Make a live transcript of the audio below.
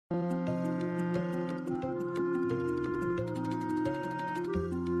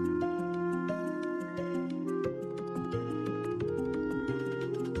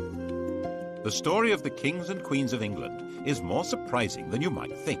The story of the kings and queens of England is more surprising than you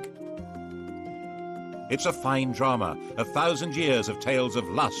might think. It's a fine drama, 1,000 years of tales of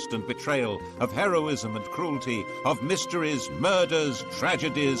lust and betrayal, of heroism and cruelty, of mysteries, murders,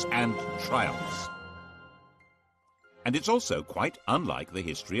 tragedies, and triumphs. And it's also quite unlike the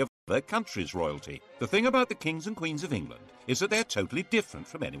history of other countries' royalty. The thing about the kings and queens of England is that they're totally different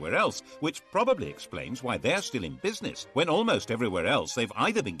from anywhere else, which probably explains why they're still in business, when almost everywhere else they've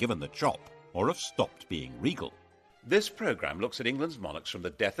either been given the chop or have stopped being regal. This programme looks at England's monarchs from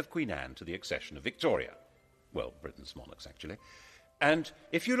the death of Queen Anne to the accession of Victoria. Well, Britain's monarchs, actually. And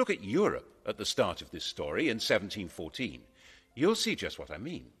if you look at Europe at the start of this story in 1714, you'll see just what I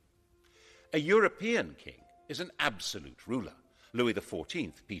mean. A European king is an absolute ruler. Louis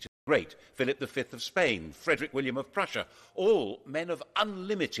XIV, Peter the Great, Philip V of Spain, Frederick William of Prussia, all men of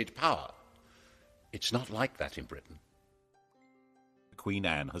unlimited power. It's not like that in Britain. Queen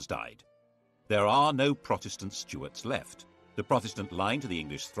Anne has died. There are no Protestant Stuarts left. The Protestant line to the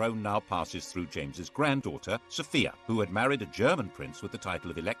English throne now passes through James's granddaughter, Sophia, who had married a German prince with the title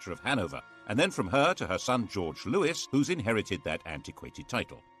of Elector of Hanover, and then from her to her son George Louis, who's inherited that antiquated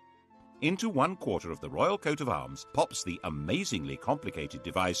title. Into one quarter of the royal coat of arms pops the amazingly complicated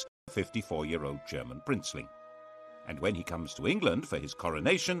device of a 54-year-old German princeling. And when he comes to England for his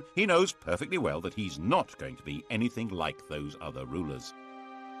coronation, he knows perfectly well that he's not going to be anything like those other rulers.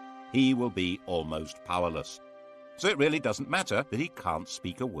 He will be almost powerless. So it really doesn't matter that he can't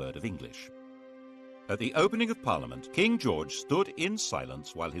speak a word of English. At the opening of Parliament, King George stood in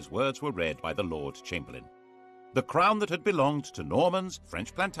silence while his words were read by the Lord Chamberlain. The crown that had belonged to Normans,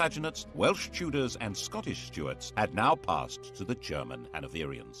 French Plantagenets, Welsh Tudors and Scottish Stuarts had now passed to the German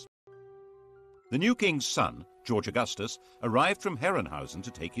Hanoverians. The new king's son, George Augustus, arrived from Herrenhausen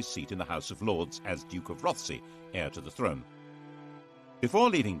to take his seat in the House of Lords as Duke of Rothesay, heir to the throne. Before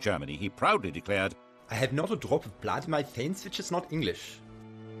leaving Germany, he proudly declared, "I have not a drop of blood in my veins which is not English."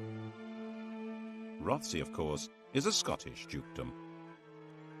 Rothesay, of course, is a Scottish dukedom.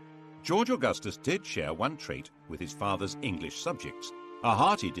 George Augustus did share one trait with his father's English subjects, a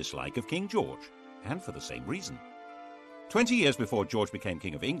hearty dislike of King George, and for the same reason. 20 years before George became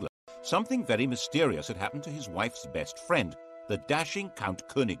King of England, something very mysterious had happened to his wife's best friend, the dashing Count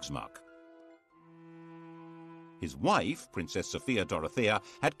Königsmarck. His wife, Princess Sophia Dorothea,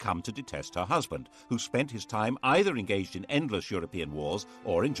 had come to detest her husband, who spent his time either engaged in endless European wars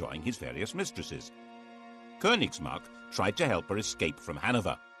or enjoying his various mistresses. Königsmarck tried to help her escape from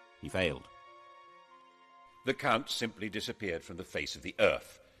Hanover. He failed. The Count simply disappeared from the face of the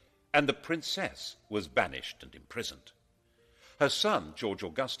earth, and the princess was banished and imprisoned. Her son, George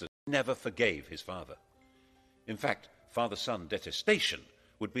Augustus, never forgave his father. In fact, father-son detestation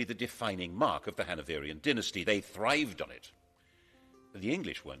would be the defining mark of the Hanoverian dynasty. They thrived on it. The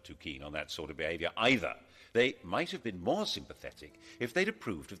English weren't too keen on that sort of behaviour either. They might have been more sympathetic if they'd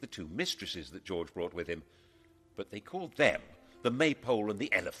approved of the two mistresses that George brought with him, but they called them the Maypole and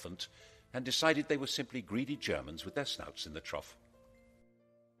the Elephant, and decided they were simply greedy Germans with their snouts in the trough.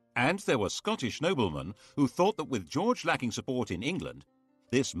 And there were Scottish noblemen who thought that with George lacking support in England,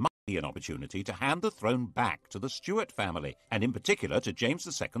 this might be an opportunity to hand the throne back to the Stuart family, and in particular to James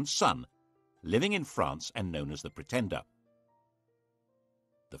II's son, living in France and known as the Pretender.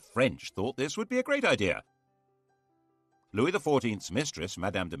 The French thought this would be a great idea. Louis XIV's mistress,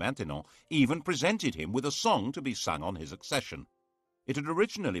 Madame de Maintenon, even presented him with a song to be sung on his accession. It had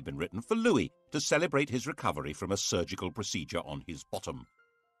originally been written for Louis to celebrate his recovery from a surgical procedure on his bottom.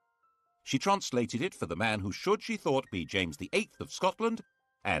 She translated it for the man who should, she thought, be James VIII of Scotland,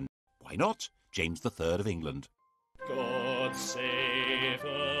 and, why not, James III of England. God save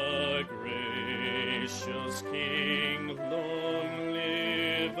the gracious King, long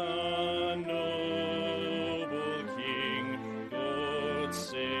live the noble King, God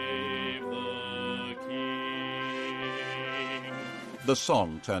save the King. The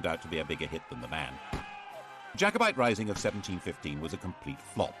song turned out to be a bigger hit than the man. The Jacobite Rising of 1715 was a complete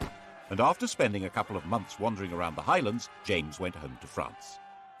flop, and after spending a couple of months wandering around the Highlands, James went home to France.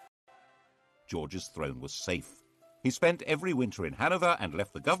 George's throne was safe. He spent every winter in Hanover and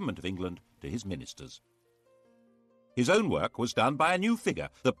left the government of England to his ministers. His own work was done by a new figure,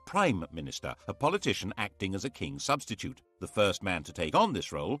 the Prime Minister, a politician acting as a king's substitute. The first man to take on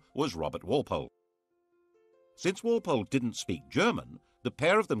this role was Robert Walpole. Since Walpole didn't speak German, the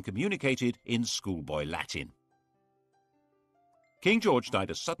pair of them communicated in schoolboy Latin. King George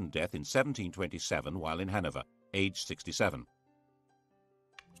died a sudden death in 1727 while in Hanover, aged 67.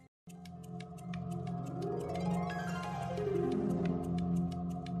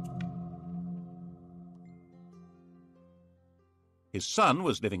 His His son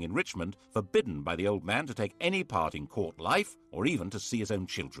was living in Richmond, forbidden by the old man to take any part in court life or even to see his own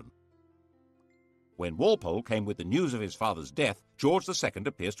children. When Walpole came with the news of his father's death, George II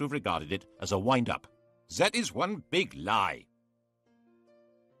appears to have regarded it as a wind-up. "That is one big lie."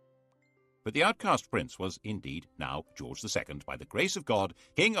 But the outcast prince was indeed now George II, by the grace of God,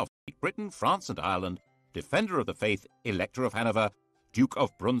 King of Great Britain, France and Ireland, Defender of the Faith, Elector of Hanover, Duke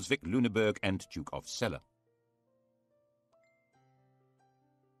of Brunswick-Lüneburg and Duke of Celle.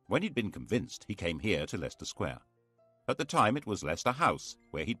 When he'd been convinced, he came here to Leicester Square. At the time it was Leicester House,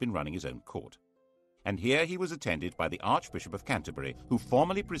 where he'd been running his own court. And here he was attended by the Archbishop of Canterbury, who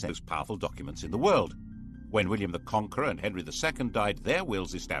formally presented the most powerful documents in the world. When William the Conqueror and Henry II died, their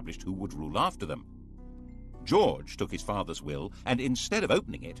wills established who would rule after them. George took his father's will and, instead of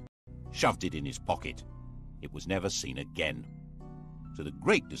opening it, shoved it in his pocket. It was never seen again, to the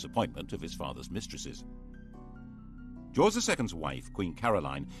great disappointment of his father's mistresses. George II's wife, Queen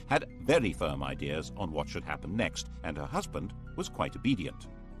Caroline, had very firm ideas on what should happen next, and her husband was quite obedient.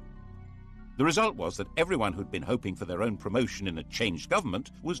 The result was that everyone who'd been hoping for their own promotion in a changed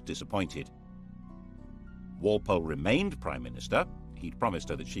government was disappointed. Walpole remained Prime Minister. He'd promised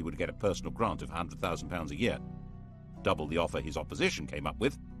her that she would get a personal grant of £100,000 a year, double the offer his opposition came up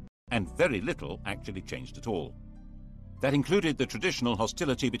with, and very little actually changed at all. That included the traditional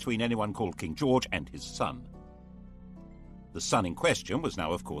hostility between anyone called King George and his son. The son in question was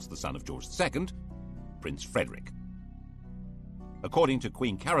now, of course, the son of George II, Prince Frederick. According to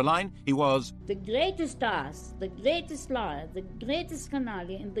Queen Caroline, he was the greatest ass, the greatest liar, the greatest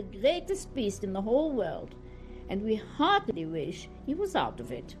canaille, and the greatest beast in the whole world, and we heartily wish he was out of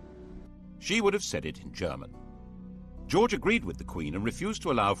it. She would have said it in German. George agreed with the Queen and refused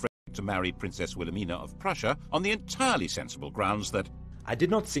to allow Frederick to marry Princess Wilhelmina of Prussia on the entirely sensible grounds that I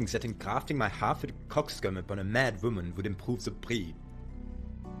did not think that engrafting my half-witted coxcomb upon a mad woman would improve the prix.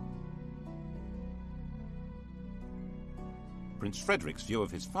 Prince Frederick's view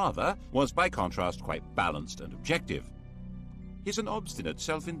of his father was, by contrast, quite balanced and objective. He's an obstinate,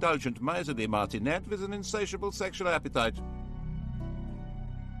 self-indulgent, miserly martinet with an insatiable sexual appetite.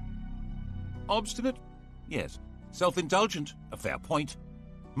 Obstinate? Yes. Self-indulgent? A fair point.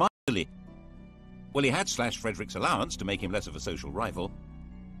 Miserly? Well, he had slashed Frederick's allowance to make him less of a social rival.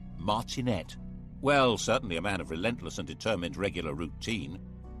 Martinet? Well, certainly a man of relentless and determined regular routine.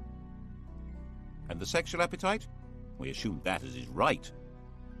 And the sexual appetite? We assumed that as his right.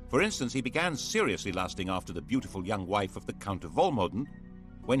 For instance, he began seriously lusting after the beautiful young wife of the Count of Walmoden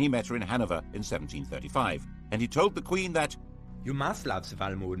when he met her in Hanover in 1735, and he told the Queen that You must love the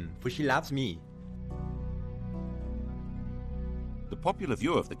Walmoden, for she loves me. The popular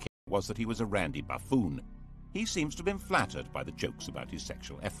view of the king was that he was a randy buffoon. He seems to have been flattered by the jokes about his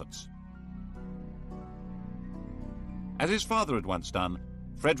sexual efforts. As his father had once done,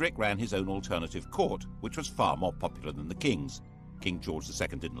 Frederick ran his own alternative court, which was far more popular than the king's. King George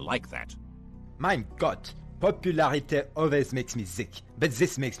II didn't like that. Mein Gott, popularity always makes me sick, but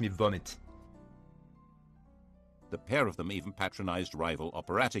this makes me vomit. The pair of them even patronized rival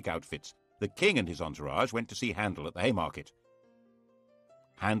operatic outfits. The king and his entourage went to see Handel at the Haymarket.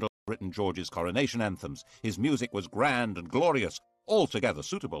 Handel had written George's coronation anthems. His music was grand and glorious, altogether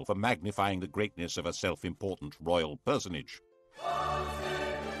suitable for magnifying the greatness of a self-important royal personage.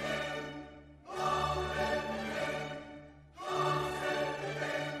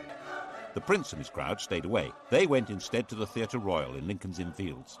 The prince and his crowd stayed away. They went instead to the Theatre Royal in Lincoln's Inn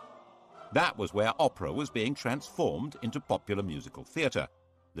Fields. That was where opera was being transformed into popular musical theatre.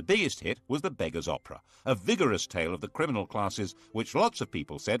 The biggest hit was The Beggar's Opera, a vigorous tale of the criminal classes, which lots of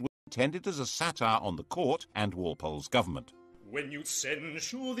people said was intended as a satire on the court and Walpole's government. When you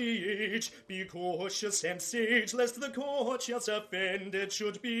censure the age, be cautious and sage, lest the courtiers offended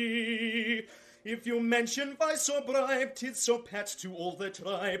should be. If you mention vice or bribe, 'tis so pat to all the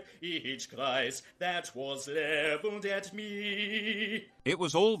tribe. Each cries, that was levelled at me. It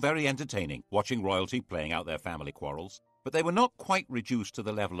was all very entertaining, watching royalty playing out their family quarrels, but they were not quite reduced to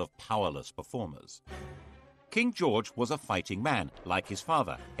the level of powerless performers. King George was a fighting man, like his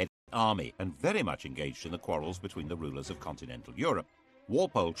father, head of the army, and very much engaged in the quarrels between the rulers of continental Europe.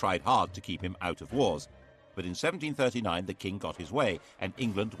 Walpole tried hard to keep him out of wars, but in 1739 the king got his way, and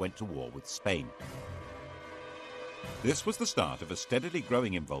England went to war with Spain. This was the start of a steadily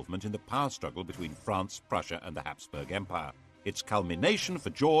growing involvement in the power struggle between France, Prussia, and the Habsburg Empire. Its culmination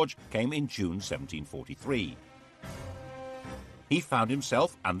for George came in June 1743. He found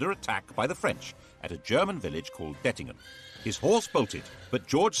himself under attack by the French at a German village called Dettingen. His horse bolted, but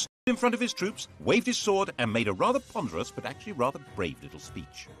George stood in front of his troops, waved his sword, and made a rather ponderous but actually rather brave little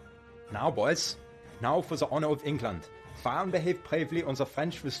speech. Now, boys, now for the honor of England. Foreign behave bravely and the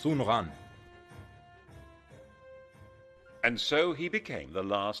French will soon run. And so he became the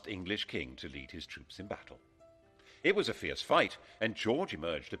last English king to lead his troops in battle. It was a fierce fight, and George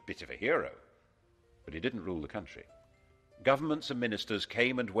emerged a bit of a hero. But he didn't rule the country. Governments and ministers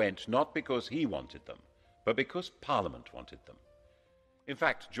came and went not because he wanted them, but because Parliament wanted them. In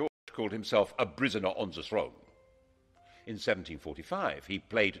fact, George called himself a prisoner on the throne. In 1745, he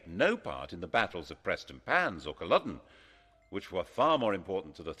played no part in the battles of Prestonpans or Culloden, which were far more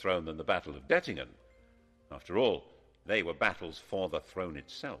important to the throne than the Battle of Dettingen. After all, they were battles for the throne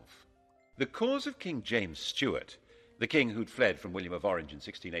itself. The cause of King James Stuart, the king who'd fled from William of Orange in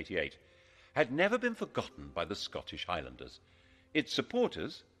 1688, had never been forgotten by the Scottish Highlanders. Its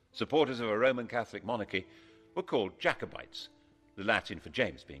supporters of a Roman Catholic monarchy, were called Jacobites, the Latin for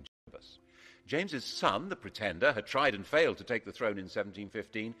James being Jacobus. James's son, the Pretender, had tried and failed to take the throne in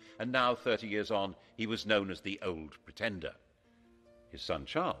 1715, and now, 30 years on, he was known as the Old Pretender. His son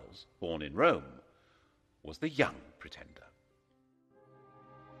Charles, born in Rome, was the Young Pretender.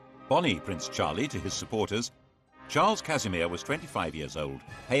 Bonnie Prince Charlie to his supporters, Charles Casimir was 25 years old,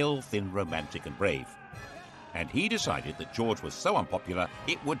 pale, thin, romantic and brave. And he decided that George was so unpopular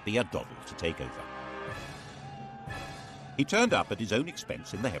it would be a doddle to take over. He turned up at his own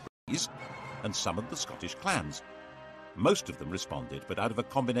expense in the Hebrides and summoned the Scottish clans. Most of them responded, but out of a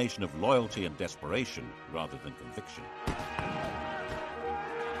combination of loyalty and desperation rather than conviction.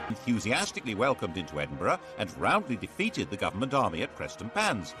 Enthusiastically welcomed into Edinburgh and roundly defeated the government army at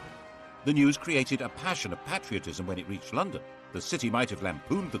Prestonpans. The news created a passion of patriotism when it reached London. The city might have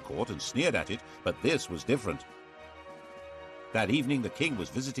lampooned the court and sneered at it, but this was different. That evening the king was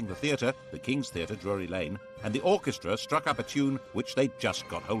visiting the theatre, the King's Theatre, Drury Lane, and the orchestra struck up a tune which they'd just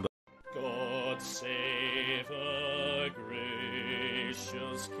got hold of. God save a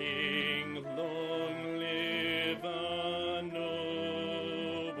gracious king, long live a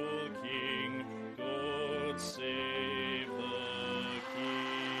noble king, God save the king.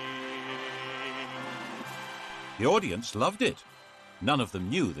 The audience loved it. None of them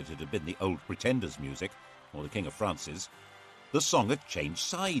knew that it had been the Old Pretender's music, or the King of France's. The song had changed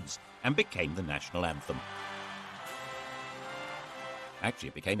sides and became the national anthem. Actually,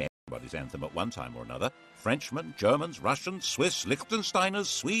 it became everybody's anthem at one time or another. Frenchmen, Germans, Russians, Swiss, Liechtensteiners,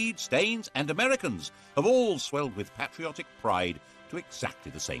 Swedes, Danes and Americans have all swelled with patriotic pride to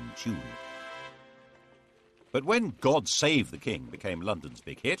exactly the same tune. But when God Save the King became London's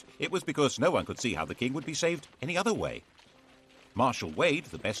big hit, it was because no one could see how the king would be saved any other way. Marshal Wade,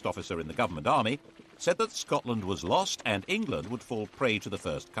 the best officer in the government army, said that Scotland was lost and England would fall prey to the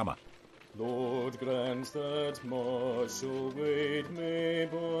first comer. Lord, grant that Marshal Wade may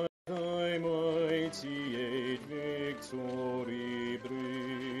by thy mighty aid victory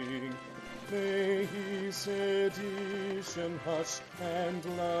bring. May he sedition hush, and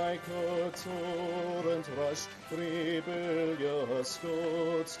like a torrent rush, rebellious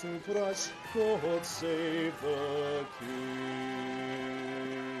Scots to crush. God save the King.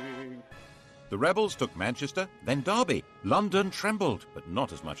 The rebels took Manchester, then Derby. London trembled, but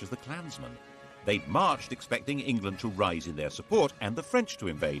not as much as the clansmen. They'd marched expecting England to rise in their support and the French to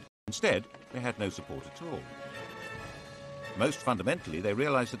invade. Instead, they had no support at all. Most fundamentally, they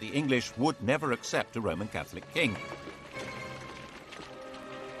realized that the English would never accept a Roman Catholic king.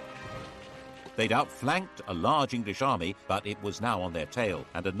 They'd outflanked a large English army, but it was now on their tail,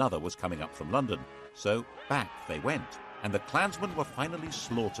 and another was coming up from London. So back they went, and the clansmen were finally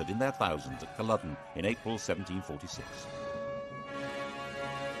slaughtered in their thousands at Culloden in April 1746.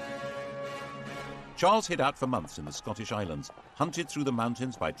 Charles hid out for months in the Scottish Islands, hunted through the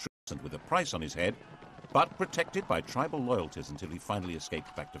mountains by troops and with a price on his head, but protected by tribal loyalties until he finally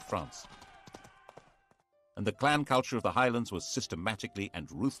escaped back to France. And the clan culture of the Highlands was systematically and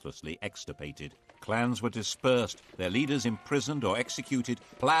ruthlessly extirpated. Clans were dispersed, their leaders imprisoned or executed,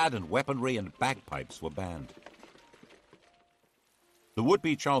 plaid and weaponry and bagpipes were banned. The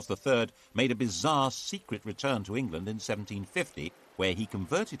would-be Charles III made a bizarre secret return to England in 1750, where he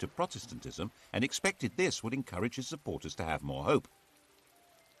converted to Protestantism and expected this would encourage his supporters to have more hope.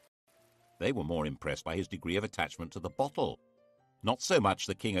 They were more impressed by his degree of attachment to the bottle, not so much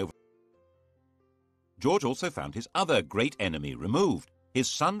the king over. George also found his other great enemy removed. His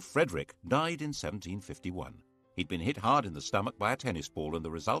son Frederick died in 1751. He'd been hit hard in the stomach by a tennis ball, and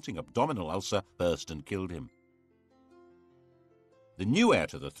the resulting abdominal ulcer burst and killed him. The new heir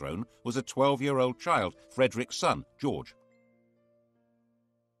to the throne was a 12-year-old child, Frederick's son, George.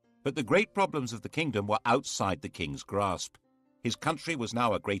 But the great problems of the kingdom were outside the king's grasp. His country was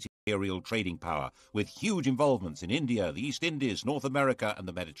now a great imperial trading power, with huge involvements in India, the East Indies, North America, and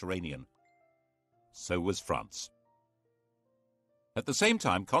the Mediterranean. So was France. At the same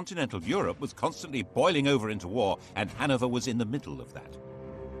time, continental Europe was constantly boiling over into war, and Hanover was in the middle of that.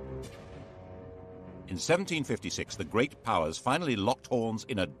 In 1756, the great powers finally locked horns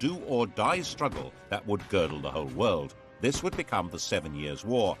in a do-or-die struggle that would girdle the whole world. This would become the 7 Years'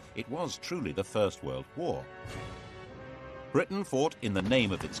 War. It was truly the First World War. Britain fought in the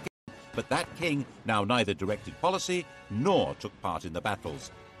name of its king, but that king now neither directed policy nor took part in the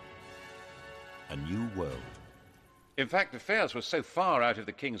battles. A new world. In fact, affairs were so far out of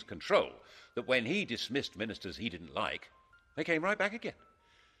the king's control that when he dismissed ministers he didn't like, they came right back again.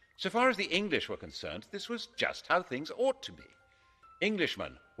 So far as the English were concerned, this was just how things ought to be.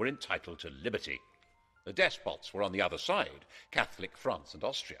 Englishmen were entitled to liberty. The despots were on the other side, Catholic France and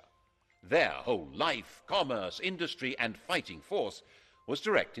Austria. Their whole life, commerce, industry, and fighting force was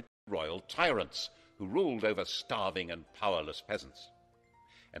directed by royal tyrants who ruled over starving and powerless peasants.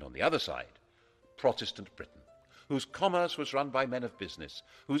 And on the other side, Protestant Britain, whose commerce was run by men of business,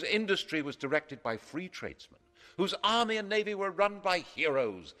 whose industry was directed by free tradesmen, whose army and navy were run by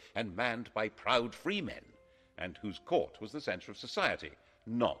heroes and manned by proud free men, and whose court was the centre of society,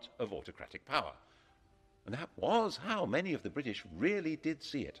 not of autocratic power. And that was how many of the British really did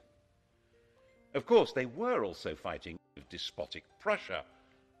see it. Of course, they were also fighting with despotic Prussia,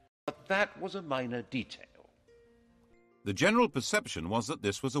 but that was a minor detail. The general perception was that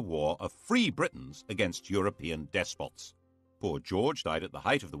this was a war of free Britons against European despots. Poor George died at the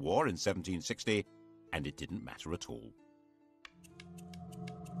height of the war in 1760, and it didn't matter at all.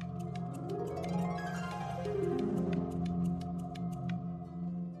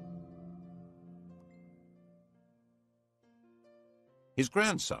 His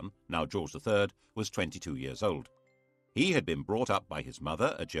grandson, now George III, was 22 years old. He had been brought up by his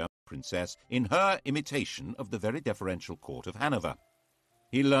mother, a German princess, in her imitation of the very deferential court of Hanover.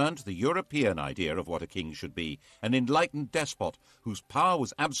 He learned the European idea of what a king should be, an enlightened despot whose power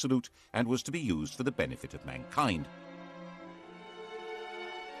was absolute and was to be used for the benefit of mankind.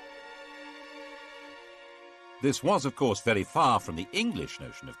 This was, of course, very far from the English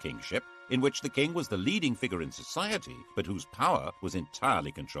notion of kingship, in which the king was the leading figure in society, but whose power was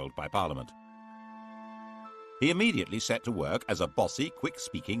entirely controlled by Parliament. He immediately set to work as a bossy,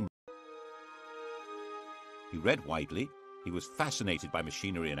 quick-speaking man. He read widely. He was fascinated by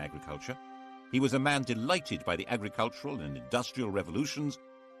machinery and agriculture. He was a man delighted by the agricultural and industrial revolutions,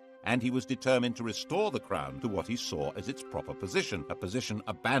 and he was determined to restore the crown to what he saw as its proper position, a position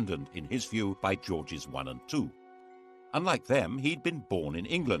abandoned, in his view, by Georges I and II. Unlike them, he'd been born in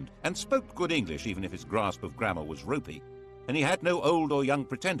England and spoke good English, even if his grasp of grammar was ropey, and he had no old or young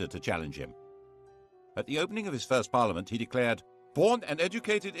pretender to challenge him. At the opening of his first parliament, he declared, "Born and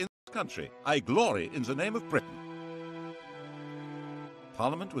educated in this country, I glory in the name of Britain."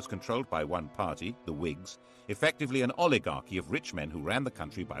 Parliament was controlled by one party, the Whigs, effectively an oligarchy of rich men who ran the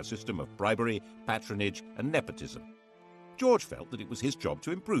country by a system of bribery, patronage, and nepotism. George felt that it was his job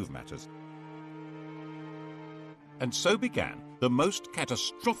to improve matters. And so began the most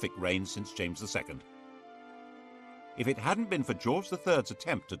catastrophic reign since James II. If it hadn't been for George III's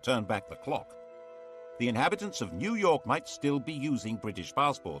attempt to turn back the clock, the inhabitants of New York might still be using British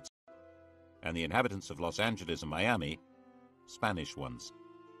passports, and the inhabitants of Los Angeles and Miami, Spanish ones.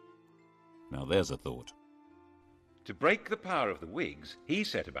 Now there's a thought. To break the power of the Whigs, he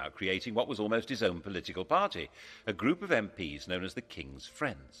set about creating what was almost his own political party, a group of MPs known as the King's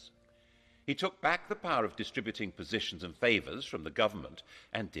Friends. He took back the power of distributing positions and favours from the government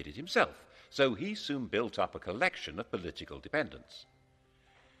and did it himself, so he soon built up a collection of political dependents.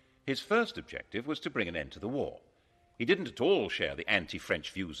 His first objective was to bring an end to the war. He didn't at all share the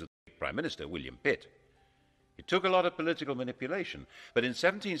anti-French views of the Prime Minister, William Pitt. It took a lot of political manipulation, but in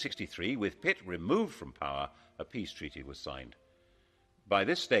 1763, with Pitt removed from power, a peace treaty was signed. By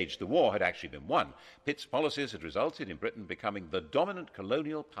this stage, the war had actually been won. Pitt's policies had resulted in Britain becoming the dominant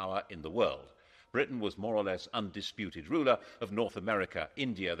colonial power in the world. Britain was more or less undisputed ruler of North America,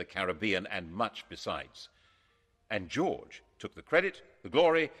 India, the Caribbean, and much besides. And George took the credit, the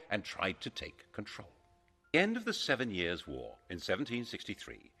glory, and tried to take control. At the end of the 7 Years' War, in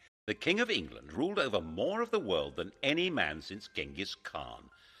 1763, the King of England ruled over more of the world than any man since Genghis Khan,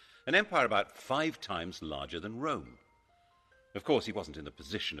 an empire about 5 times larger than Rome. Of course, he wasn't in the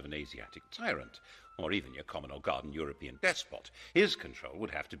position of an Asiatic tyrant, or even your common or garden European despot. His control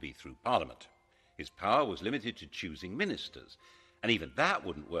would have to be through Parliament. His power was limited to choosing ministers, and even that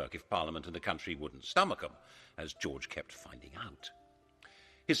wouldn't work if Parliament and the country wouldn't stomach them, as George kept finding out.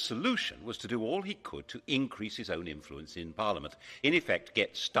 His solution was to do all he could to increase his own influence in Parliament, in effect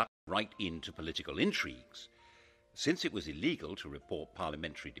get stuck right into political intrigues. Since it was illegal to report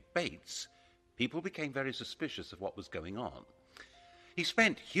parliamentary debates, people became very suspicious of what was going on. He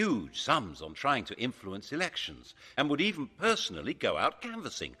spent huge sums on trying to influence elections and would even personally go out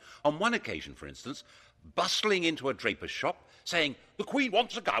canvassing. On one occasion, for instance, bustling into a draper's shop, saying, "The Queen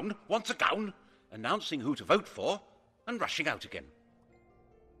wants a gown," announcing who to vote for, and rushing out again.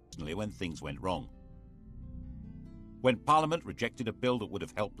 When things went wrong. When Parliament rejected a bill that would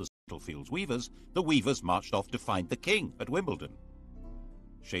have helped the Spitalfields weavers, the weavers marched off to find the king at Wimbledon.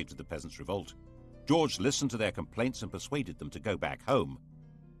 Shades of the Peasants' Revolt. George listened to their complaints and persuaded them to go back home.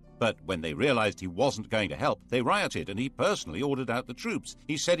 But when they realized he wasn't going to help, they rioted, and he personally ordered out the troops.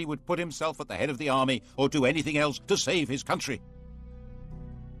 He said he would put himself at the head of the army or do anything else to save his country.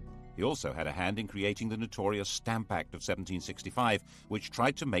 He also had a hand in creating the notorious Stamp Act of 1765, which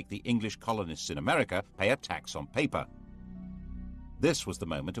tried to make the English colonists in America pay a tax on paper. This was the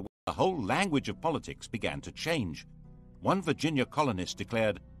moment at which the whole language of politics began to change. One Virginia colonist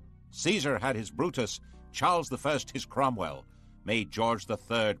declared, "Caesar had his Brutus, Charles I his Cromwell. May George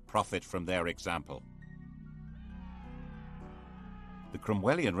III profit from their example." The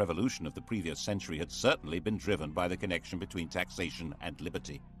Cromwellian revolution of the previous century had certainly been driven by the connection between taxation and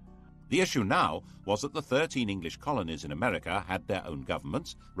liberty. The issue now was that the 13 English colonies in America had their own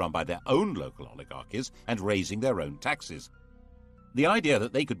governments, run by their own local oligarchies, and raising their own taxes. The idea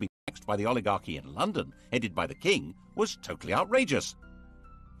that they could be taxed by the oligarchy in London, headed by the king, was totally outrageous.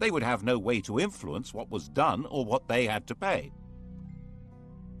 They would have no way to influence what was done or what they had to pay.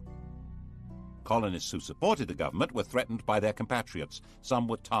 Colonists who supported the government were threatened by their compatriots. Some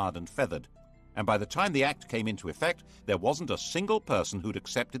were tarred and feathered. And by the time the act came into effect, there wasn't a single person who'd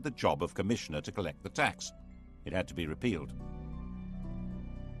accepted the job of commissioner to collect the tax. It had to be repealed.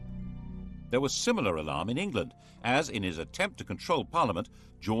 There was similar alarm in England, as in his attempt to control Parliament,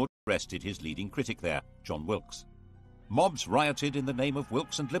 George arrested his leading critic there, John Wilkes. Mobs rioted in the name of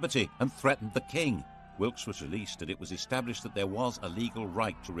Wilkes and liberty and threatened the king. Wilkes was released, and it was established that there was a legal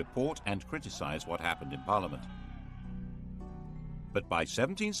right to report and criticize what happened in Parliament. But by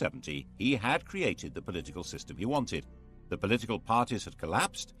 1770, he had created the political system he wanted. The political parties had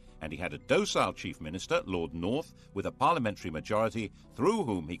collapsed, and he had a docile chief minister, Lord North, with a parliamentary majority through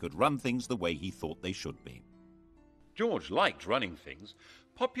whom he could run things the way he thought they should be. George liked running things.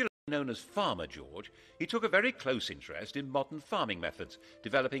 Popularly known as Farmer George, he took a very close interest in modern farming methods,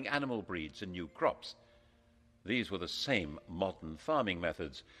 developing animal breeds and new crops. These were the same modern farming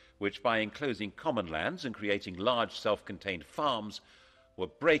methods which, by enclosing common lands and creating large self-contained farms, were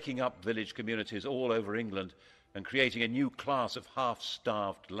breaking up village communities all over England and creating a new class of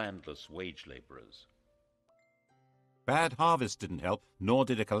half-starved, landless wage labourers. Bad harvests didn't help, nor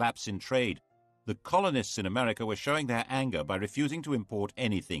did a collapse in trade. The colonists in America were showing their anger by refusing to import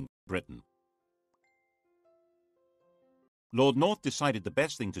anything from Britain. Lord North decided the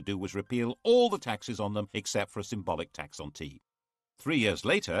best thing to do was repeal all the taxes on them except for a symbolic tax on tea. 3 years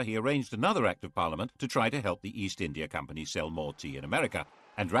later, he arranged another Act of Parliament to try to help the East India Company sell more tea in America,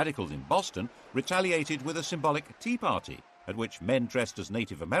 and radicals in Boston retaliated with a symbolic Tea Party, at which men dressed as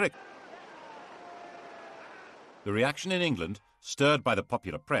Native Americans. The reaction in England, stirred by the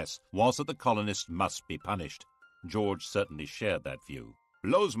popular press, was that the colonists must be punished. George certainly shared that view.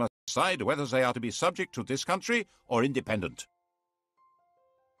 Blows must decide whether they are to be subject to this country or independent.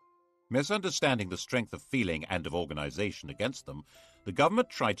 Misunderstanding the strength of feeling and of organization against them, the government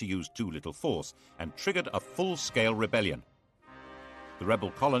tried to use too little force and triggered a full-scale rebellion. The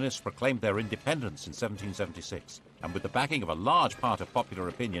rebel colonists proclaimed their independence in 1776, and with the backing of a large part of popular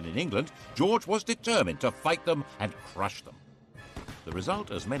opinion in England, George was determined to fight them and crush them. The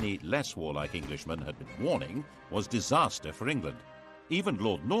result, as many less warlike Englishmen had been warning, was disaster for England. Even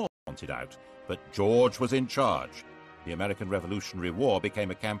Lord North wanted out, but George was in charge. The American Revolutionary War became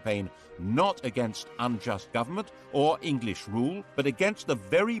a campaign not against unjust government or English rule, but against the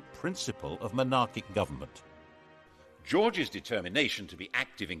very principle of monarchic government. George's determination to be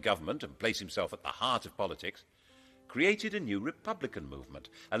active in government and place himself at the heart of politics created a new republican movement,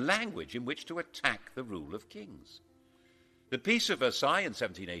 a language in which to attack the rule of kings. The Peace of Versailles in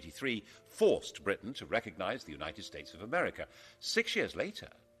 1783 forced Britain to recognize the United States of America. 6 years later,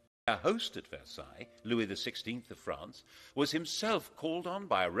 our host at Versailles, Louis XVI of France, was himself called on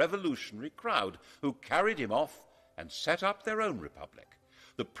by a revolutionary crowd who carried him off and set up their own republic.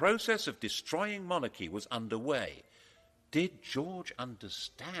 The process of destroying monarchy was underway. Did George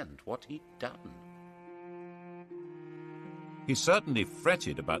understand what he'd done? He certainly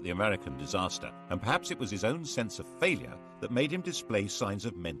fretted about the American disaster, and perhaps it was his own sense of failure that made him display signs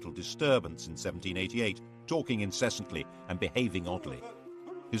of mental disturbance in 1788, talking incessantly and behaving oddly.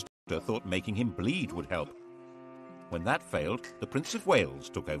 His doctor thought making him bleed would help. When that failed, the Prince of Wales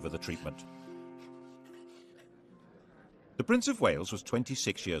took over the treatment. The Prince of Wales was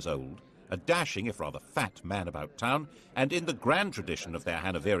 26 years old, a dashing, if rather fat, man about town, and in the grand tradition of their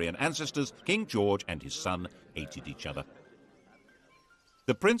Hanoverian ancestors, King George and his son hated each other.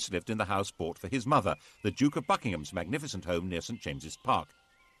 The prince lived in the house bought for his mother, the Duke of Buckingham's magnificent home near St. James's Park.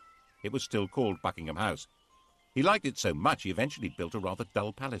 It was still called Buckingham House. He liked it so much he eventually built a rather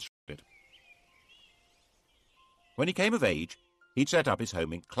dull palace for it. When he came of age, he'd set up his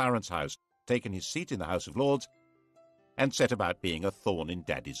home in Clarence House, taken his seat in the House of Lords, and set about being a thorn in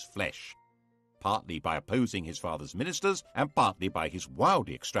Daddy's flesh, partly by opposing his father's ministers and partly by his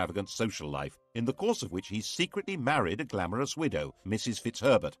wildly extravagant social life, in the course of which he secretly married a glamorous widow, Mrs.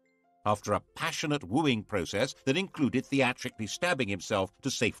 Fitzherbert, after a passionate wooing process that included theatrically stabbing himself to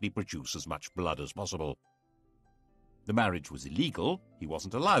safely produce as much blood as possible. The marriage was illegal. He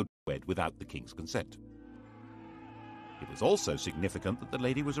wasn't allowed to wed without the king's consent. It was also significant that the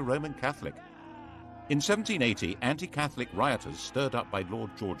lady was a Roman Catholic. In 1780, anti-Catholic rioters stirred up by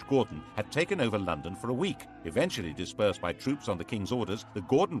Lord George Gordon had taken over London for a week. Eventually dispersed by troops on the king's orders, the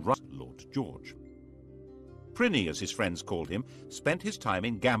Gordon Lord George. Prinny, as his friends called him, spent his time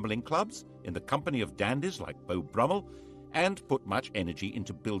in gambling clubs, in the company of dandies like Beau Brummel, and put much energy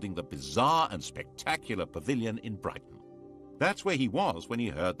into building the bizarre and spectacular pavilion in Brighton. That's where he was when he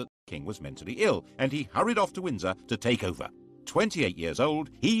heard that the king was mentally ill, and he hurried off to Windsor to take over. 28 years old,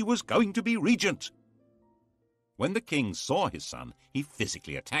 he was going to be regent. When the king saw his son, he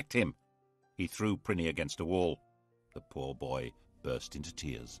physically attacked him. He threw Prinny against a wall. The poor boy burst into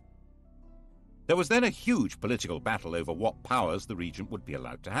tears. There was then a huge political battle over what powers the regent would be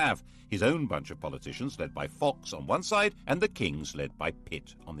allowed to have. His own bunch of politicians, led by Fox on one side, and the king's, led by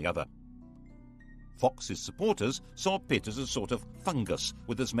Pitt, on the other. Fox's supporters saw Pitt as a sort of fungus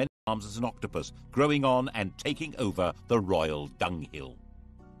with as many arms as an octopus, growing on and taking over the royal dunghill.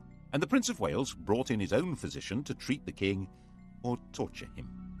 And the Prince of Wales brought in his own physician to treat the king or torture him.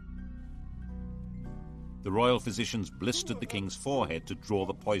 The royal physicians blistered the king's forehead to draw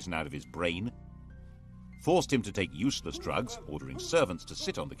the poison out of his brain, forced him to take useless drugs, ordering servants to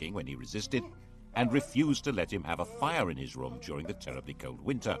sit on the king when he resisted, and refused to let him have a fire in his room during the terribly cold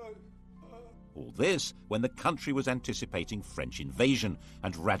winter. All this when the country was anticipating French invasion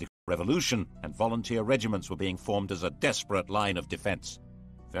and radical revolution, and volunteer regiments were being formed as a desperate line of defense.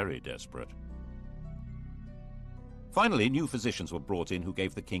 Very desperate. Finally, new physicians were brought in who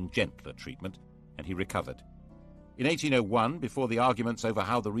gave the king gentler treatment, and he recovered. In 1801, before the arguments over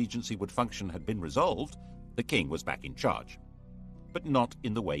how the regency would function had been resolved, the king was back in charge. But not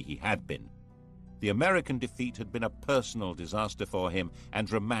in the way he had been. The American defeat had been a personal disaster for him and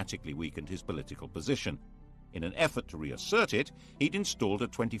dramatically weakened his political position. In an effort to reassert it, he'd installed a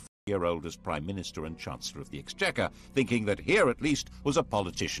 24-year-old as Prime Minister and Chancellor of the Exchequer, thinking that here at least was a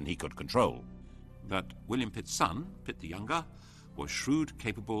politician he could control. But William Pitt's son, Pitt the Younger, was shrewd,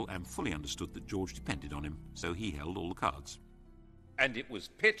 capable, and fully understood that George depended on him, so he held all the cards. And it was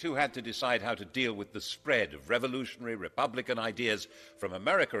Pitt who had to decide how to deal with the spread of revolutionary Republican ideas from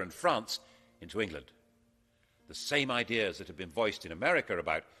America and France into England. The same ideas that had been voiced in America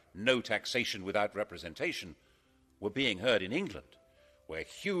about no taxation without representation were being heard in England, where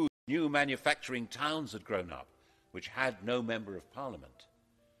huge new manufacturing towns had grown up, which had no member of Parliament.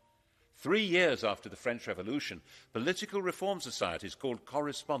 3 years after the French Revolution, political reform societies called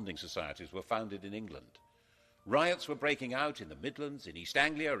corresponding societies were founded in England. Riots were breaking out in the Midlands, in East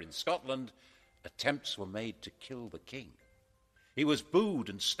Anglia, in Scotland. Attempts were made to kill the king. He was booed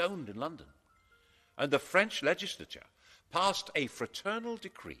and stoned in London. And the French legislature passed a fraternal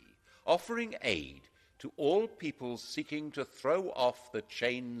decree offering aid to all peoples seeking to throw off the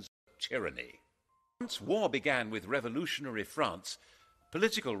chains of tyranny. Once war began with revolutionary France,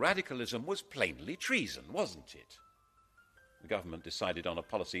 political radicalism was plainly treason, wasn't it? The government decided on a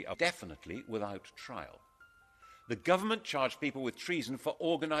policy of definitely without trial. The government charged people with treason for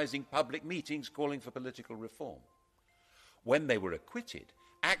organizing public meetings calling for political reform. When they were acquitted,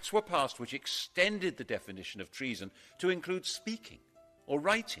 acts were passed which extended the definition of treason to include speaking or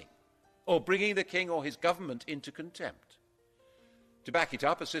writing or bringing the king or his government into contempt. To back it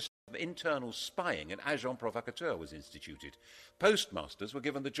up, a system of internal spying and agent provocateur was instituted. Postmasters were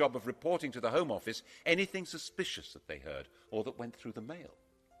given the job of reporting to the Home Office anything suspicious that they heard or that went through the mail.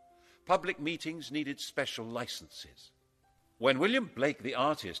 Public meetings needed special licenses. When William Blake the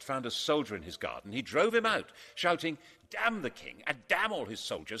artist found a soldier in his garden, he drove him out, shouting, "Damn the king and damn all his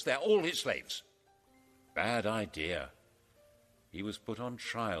soldiers, they're all his slaves." Bad idea. He was put on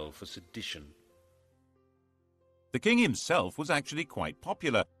trial for sedition. The king himself was actually quite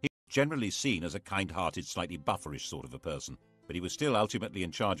popular. He was generally seen as a kind-hearted, slightly bufferish sort of a person, but he was still ultimately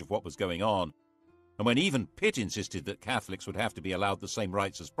in charge of what was going on. And when even Pitt insisted that Catholics would have to be allowed the same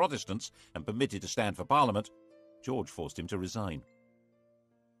rights as Protestants and permitted to stand for Parliament, George forced him to resign.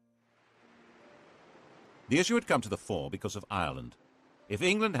 The issue had come to the fore because of Ireland. If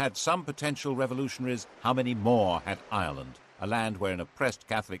England had some potential revolutionaries, how many more had Ireland, a land where an oppressed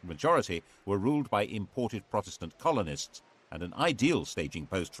Catholic majority were ruled by imported Protestant colonists, and an ideal staging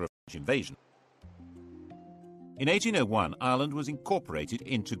post for a French invasion? In 1801, Ireland was incorporated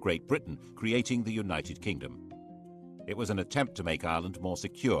into Great Britain, creating the United Kingdom. It was an attempt to make Ireland more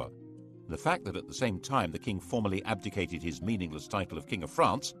secure. The fact that at the same time the king formally abdicated his meaningless title of King of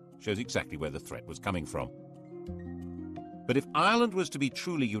France shows exactly where the threat was coming from. But if Ireland was to be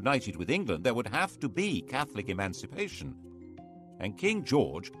truly united with England, there would have to be Catholic emancipation. And King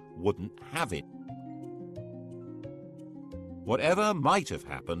George wouldn't have it. Whatever might have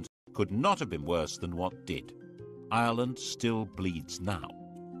happened could not have been worse than what did. Ireland still bleeds now.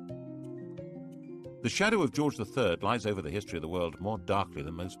 The shadow of George III lies over the history of the world more darkly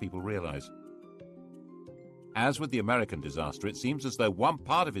than most people realize. As with the American disaster, it seems as though one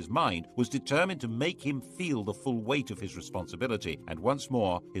part of his mind was determined to make him feel the full weight of his responsibility, and once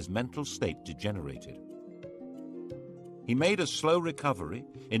more his mental state degenerated. He made a slow recovery,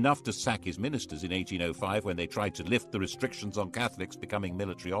 enough to sack his ministers in 1805 when they tried to lift the restrictions on Catholics becoming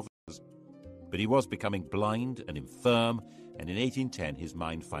military officers. But he was becoming blind and infirm, and in 1810 his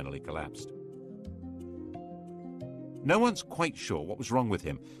mind finally collapsed. No one's quite sure what was wrong with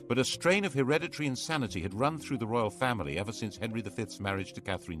him, but a strain of hereditary insanity had run through the royal family ever since Henry V's marriage to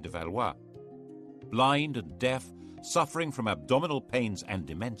Catherine de Valois. Blind and deaf, suffering from abdominal pains and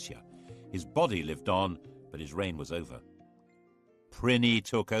dementia, his body lived on, but his reign was over. Prinny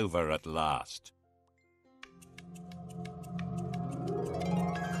took over at last.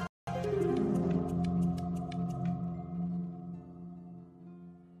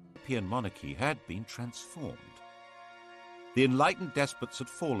 The European monarchy had been transformed. The enlightened despots had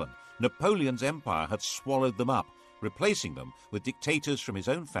fallen. Napoleon's empire had swallowed them up, replacing them with dictators from his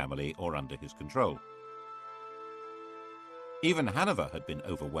own family or under his control. Even Hanover had been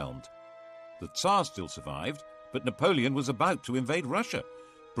overwhelmed. The Tsar still survived, but Napoleon was about to invade Russia.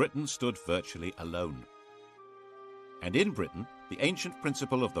 Britain stood virtually alone. And in Britain, the ancient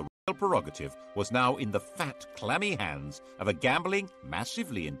principle of the royal prerogative was now in the fat, clammy hands of a gambling,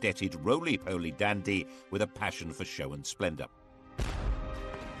 massively indebted, roly-poly dandy with a passion for show and splendour.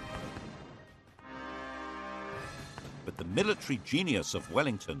 But the military genius of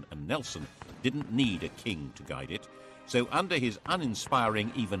Wellington and Nelson didn't need a king to guide it. So under his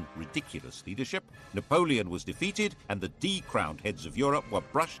uninspiring, even ridiculous leadership, Napoleon was defeated and the decrowned heads of Europe were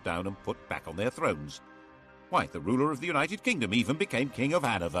brushed down and put back on their thrones. Why, the ruler of the United Kingdom even became King of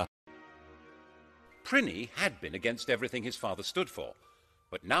Hanover. Prinny had been against everything his father stood for.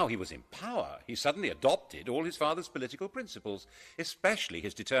 But now he was in power, he suddenly adopted all his father's political principles, especially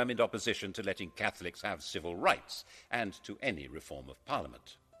his determined opposition to letting Catholics have civil rights and to any reform of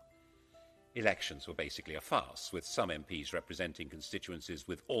Parliament. Elections were basically a farce, with some MPs representing constituencies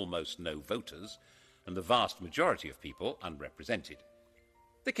with almost no voters, and the vast majority of people unrepresented.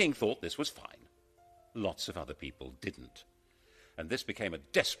 The king thought this was fine. Lots of other people didn't. And this became a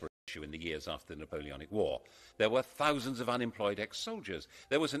desperate issue in the years after the Napoleonic War. There were thousands of unemployed ex-soldiers.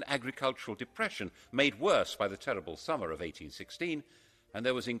 There was an agricultural depression made worse by the terrible summer of 1816, and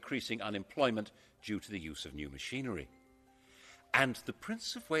there was increasing unemployment due to the use of new machinery. And the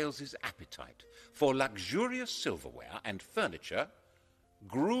Prince of Wales's appetite for luxurious silverware and furniture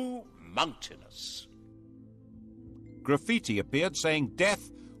grew mountainous. Graffiti appeared saying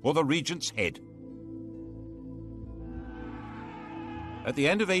 "Death or the Regent's head." At the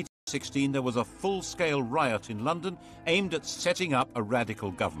end of 1816, there was a full-scale riot in London aimed at setting up a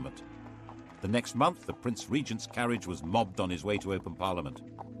radical government. The next month, the Prince Regent's carriage was mobbed on his way to open Parliament.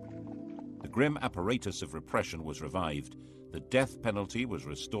 The grim apparatus of repression was revived. The death penalty was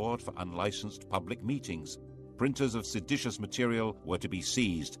restored for unlicensed public meetings. Printers of seditious material were to be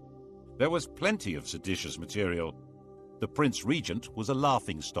seized. There was plenty of seditious material. The Prince Regent was a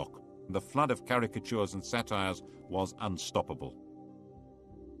laughingstock. The flood of caricatures and satires was unstoppable.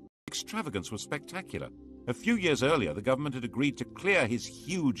 Extravagance was spectacular. A few years earlier, the government had agreed to clear his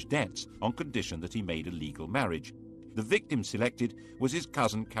huge debts on condition that he made a legal marriage. The victim selected was his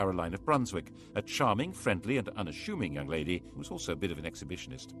cousin Caroline of Brunswick, a charming, friendly and unassuming young lady who was also a bit of an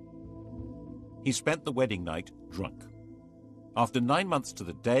exhibitionist. He spent the wedding night drunk. After 9 months to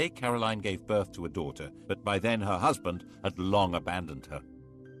the day, Caroline gave birth to a daughter, but by then her husband had long abandoned her.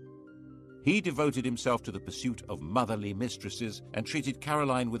 He devoted himself to the pursuit of motherly mistresses and treated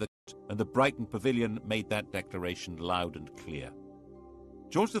Caroline with a and the Brighton Pavilion made that declaration loud and clear.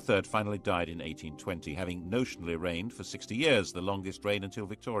 George III finally died in 1820, having notionally reigned for 60 years, the longest reign until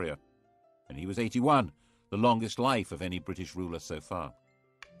Victoria. And he was 81, the longest life of any British ruler so far.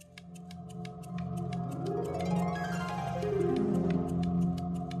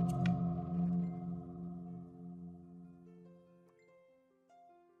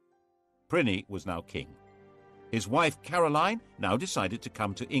 Pliny was now king. His wife Caroline now decided to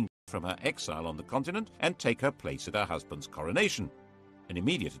come to England from her exile on the continent and take her place at her husband's coronation. An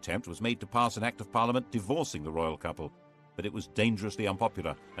immediate attempt was made to pass an Act of Parliament divorcing the royal couple, but it was dangerously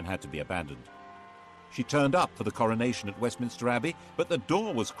unpopular and had to be abandoned. She turned up for the coronation at Westminster Abbey, but the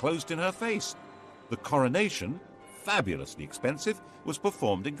door was closed in her face. The coronation, fabulously expensive, was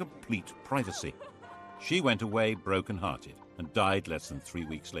performed in complete privacy. She went away broken-hearted and died less than 3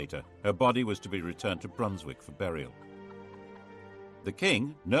 weeks later. Her body was to be returned to Brunswick for burial. The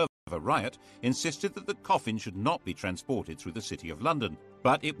king, nervous of a riot, insisted that the coffin should not be transported through the city of London,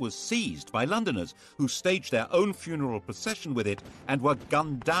 but it was seized by Londoners, who staged their own funeral procession with it and were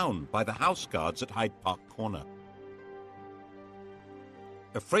gunned down by the house guards at Hyde Park Corner.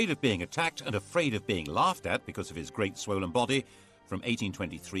 Afraid of being attacked and afraid of being laughed at because of his great swollen body, from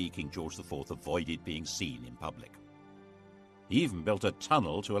 1823 King George IV avoided being seen in public. He even built a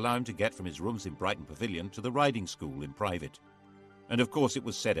tunnel to allow him to get from his rooms in Brighton Pavilion to the riding school in private. And of course it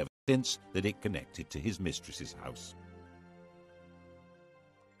was said ever since that it connected to his mistress's house.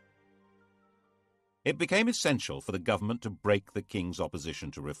 It became essential for the government to break the king's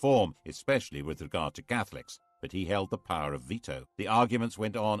opposition to reform, especially with regard to Catholics, but he held the power of veto. The arguments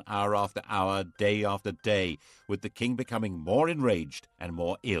went on hour after hour, day after day, with the king becoming more enraged and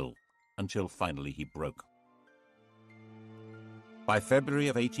more ill, until finally he broke. By February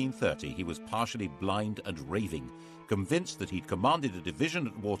of 1830, he was partially blind and raving, convinced that he'd commanded a division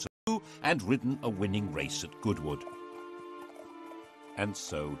at Waterloo and ridden a winning race at Goodwood. And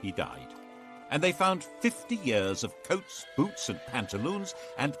so he died. And they found 50 years of coats, boots and pantaloons,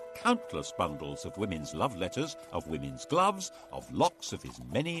 and countless bundles of women's love letters, of women's gloves, of locks of his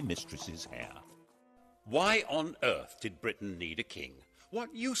many mistresses' hair. Why on earth did Britain need a king?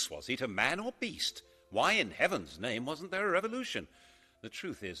 What use was he to man or beast? Why in heaven's name wasn't there a revolution? The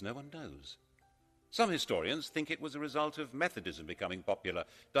truth is, no one knows. Some historians think it was a result of Methodism becoming popular,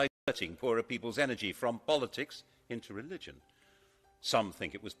 diverting poorer people's energy from politics into religion. Some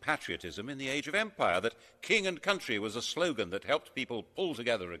think it was patriotism in the age of empire, that king and country was a slogan that helped people pull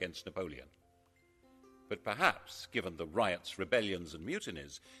together against Napoleon. But perhaps, given the riots, rebellions and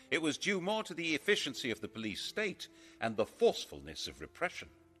mutinies, it was due more to the efficiency of the police state and the forcefulness of repression.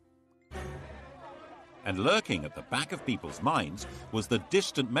 And lurking at the back of people's minds was the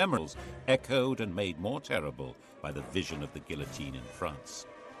distant memories, echoed and made more terrible by the vision of the guillotine in France.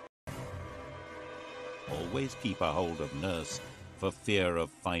 Always keep a hold of nurse, for fear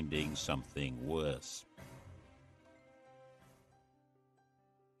of finding something worse.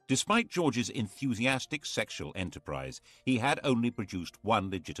 Despite George's enthusiastic sexual enterprise, he had only produced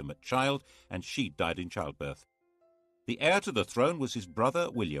one legitimate child, and she died in childbirth. The heir to the throne was his brother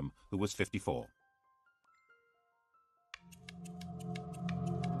William, who was 54.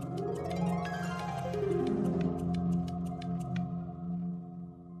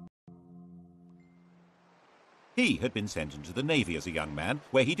 He had been sent into the Navy as a young man,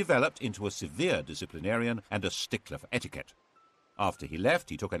 where he developed into a severe disciplinarian and a stickler for etiquette. After he left,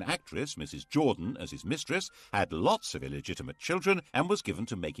 he took an actress, Mrs. Jordan, as his mistress, had lots of illegitimate children, and was given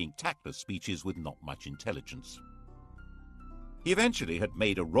to making tactless speeches with not much intelligence. He eventually had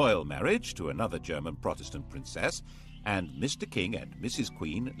made a royal marriage to another German Protestant princess, and Mr. King and Mrs.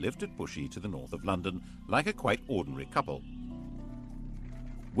 Queen lived at Bushey to the north of London, like a quite ordinary couple.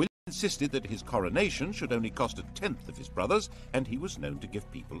 Insisted that his coronation should only cost a tenth of his brother's, and he was known to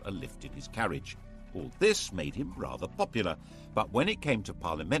give people a lift in his carriage. All this made him rather popular, but when it came to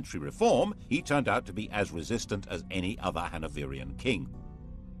parliamentary reform, he turned out to be as resistant as any other Hanoverian king.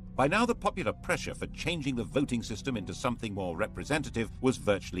 By now the popular pressure for changing the voting system into something more representative was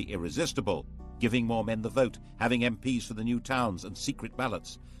virtually irresistible, giving more men the vote, having MPs for the new towns and secret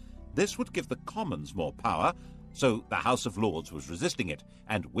ballots. This would give the Commons more power, so the House of Lords was resisting it,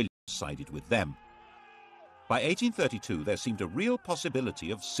 and William sided with them. By 1832, there seemed a real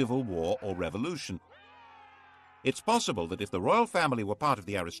possibility of civil war or revolution. It's possible that if the royal family were part of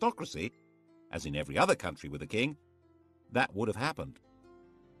the aristocracy, as in every other country with a king, that would have happened.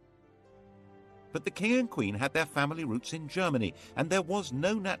 But the king and queen had their family roots in Germany, and there was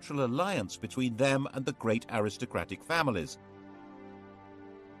no natural alliance between them and the great aristocratic families.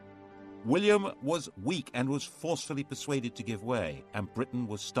 William was weak and was forcefully persuaded to give way, and Britain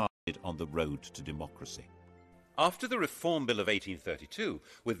was started on the road to democracy. After the Reform Bill of 1832,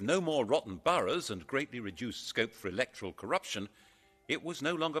 with no more rotten boroughs and greatly reduced scope for electoral corruption, it was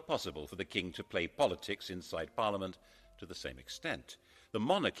no longer possible for the king to play politics inside Parliament to the same extent. The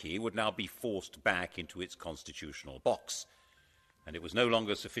monarchy would now be forced back into its constitutional box, and it was no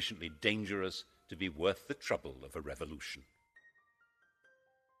longer sufficiently dangerous to be worth the trouble of a revolution.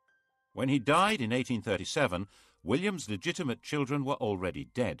 When he died in 1837, William's legitimate children were already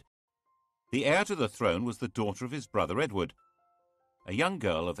dead. The heir to the throne was the daughter of his brother Edward, a young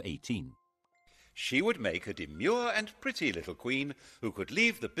girl of 18. She would make a demure and pretty little queen who could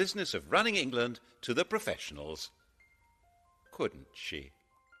leave the business of running England to the professionals. Couldn't she?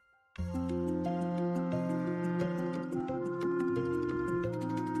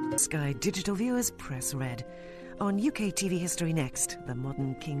 Sky Digital viewers, press red. On UK TV History next, the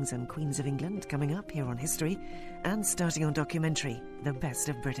modern kings and queens of England coming up here on History, and starting on documentary, The Best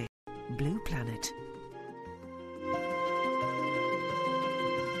of British. Blue Planet.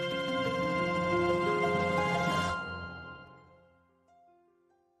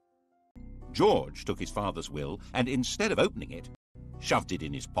 George took his father's will and, instead of opening it, shoved it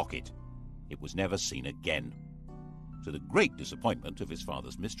in his pocket. It was never seen again, to the great disappointment of his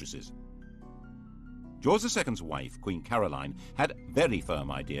father's mistresses. George II's wife, Queen Caroline, had very firm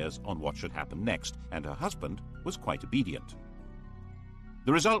ideas on what should happen next, and her husband was quite obedient.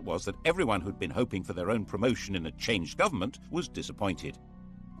 The result was that everyone who'd been hoping for their own promotion in a changed government was disappointed.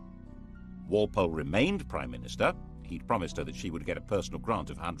 Walpole remained Prime Minister. He'd promised her that she would get a personal grant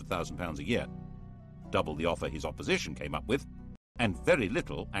of £100,000 a year, double the offer his opposition came up with, and very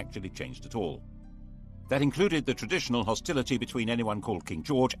little actually changed at all. That included the traditional hostility between anyone called King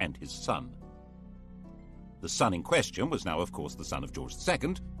George and his son. The son in question was now, of course, the son of George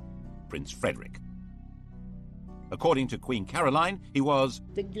II, Prince Frederick. According to Queen Caroline, he was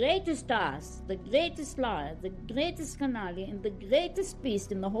the greatest ass, the greatest liar, the greatest canaille, and the greatest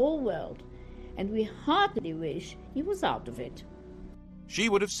beast in the whole world, and we heartily wish he was out of it. She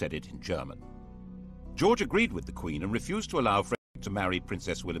would have said it in German. George agreed with the Queen and refused to allow Frederick to marry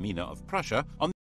Princess Wilhelmina of Prussia on